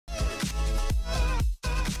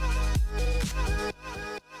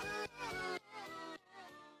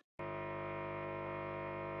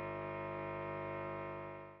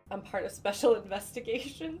I'm part of special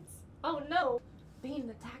investigations. Oh no! Bean,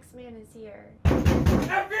 the tax man is here.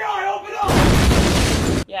 FBI, open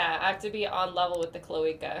up! Yeah, I have to be on level with the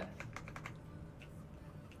Cloaca.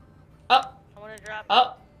 Oh! I wanna drop.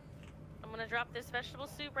 Oh! I'm gonna drop this vegetable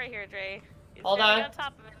soup right here, Dre. He's Hold standing on.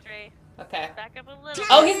 top of it, Dre. Okay. Back up a little.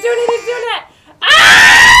 Oh, he's doing it! He's doing it!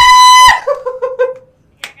 Ah!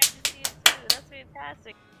 Here, I got to see it too. That's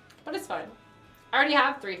fantastic. But it's fine. I already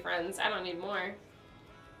have 3 friends. I don't need more.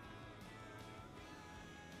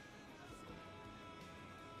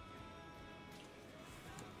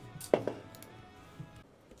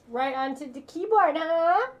 Right onto the keyboard,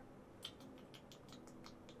 huh?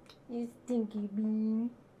 You stinky bean.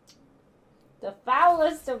 The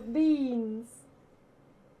foulest of beans.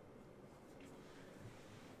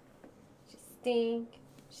 She stink.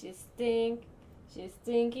 She stink. She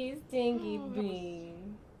stinky, stinky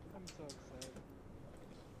bean. I'm so excited.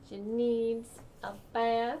 She needs a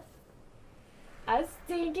bath. A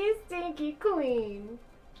stinky, stinky queen.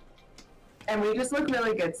 And we just look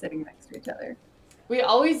really good sitting next to each other. We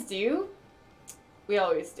always do. We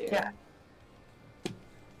always do. Yeah.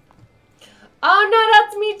 Oh no,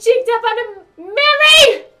 that's me cheeked up on a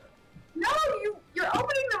Mary! No, you're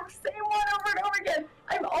opening the same one over and over again.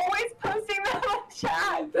 I'm always posting them on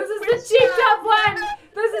chat. This is the cheeked up one!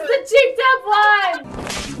 This is the cheeked up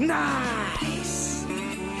one! Nice!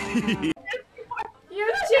 You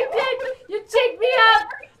cheeked it! You cheeked me up!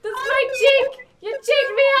 This is my cheek! You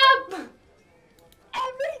cheeked me up!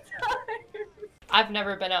 Every time. I've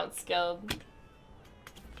never been outskilled.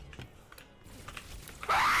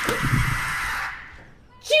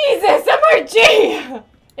 Jesus, MRG!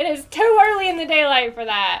 It is too early in the daylight for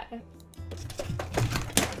that.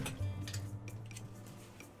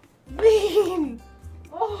 Bean!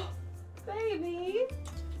 Oh, baby.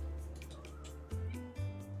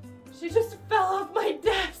 She just fell off my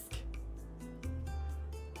desk.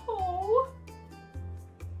 Oh.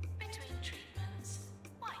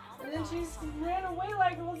 And then she ran away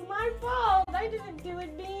like it was my fault. I didn't do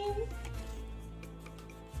it, Bean.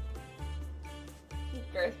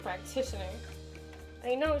 Girth practitioner.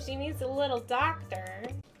 I know, she needs a little doctor.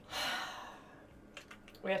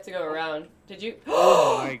 We have to go around. Did you?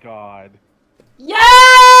 Oh my god. Yes!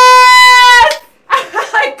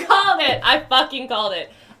 I called it! I fucking called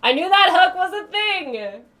it. I knew that hook was a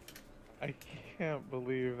thing! I can't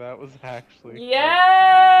believe that was actually.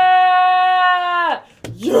 Yeah!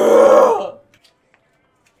 Yeah!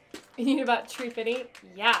 You need about 350?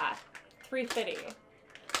 Yeah. 350.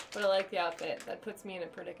 But I like the outfit. That puts me in a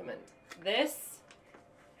predicament. This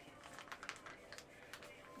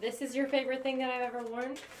is your favorite thing that I've ever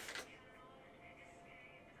worn?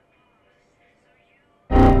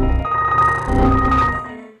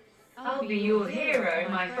 I'll be your hero,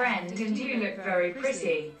 my friend, and you look very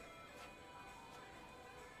pretty.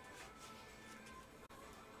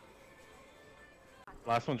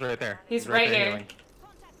 Last one's right there. He's right there here. healing.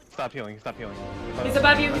 Stop healing, stop healing. He's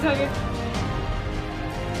above you, he's above you.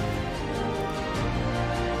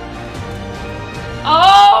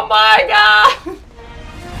 Oh my god!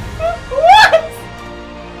 What?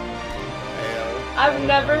 I've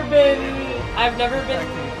never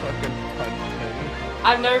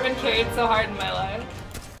been carried so hard in my life.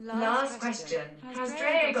 Last question. Has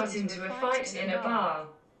Drea got into a fight in a bar?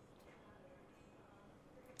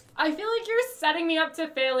 I feel like you're setting me up to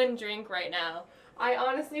fail in drink right now. I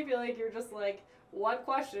honestly feel like you're just like, what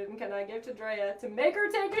question can I give to Drea to make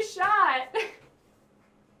her take a shot?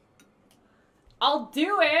 I'll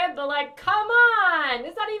do it, but like, come on!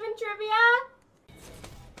 Is that even trivia?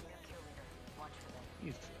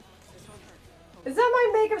 Is that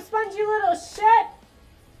my makeup sponge, you little shit?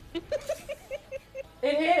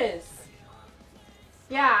 It is.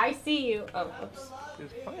 Yeah, I see you. Oh, oops.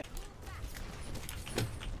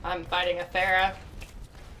 I'm fighting a Farah.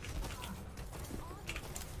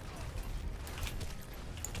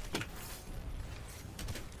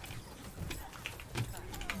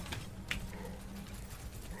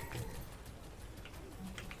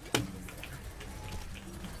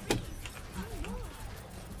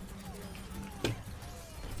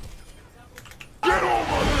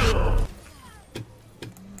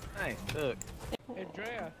 Nice, look. Hey,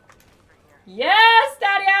 Drea. Yes,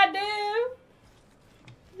 Daddy, I do!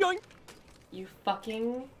 Yoink! You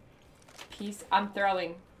fucking piece. I'm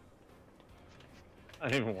throwing. I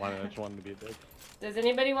didn't even want it, I just wanted to be a dick. Does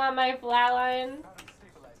anybody want my flatline?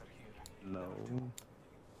 No.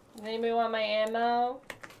 Does anybody want my ammo?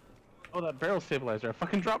 Oh, that barrel stabilizer. I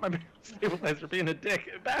fucking dropped my barrel stabilizer being a dick.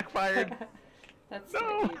 It backfired. That's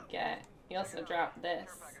No. what you get. You also dropped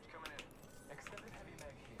this.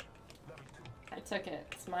 I took it.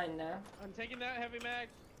 It's mine now. I'm taking that heavy mag.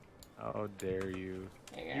 How dare you?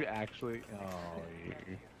 There you You go. actually. Oh,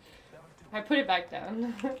 you. I put it back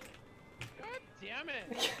down. God damn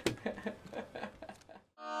it.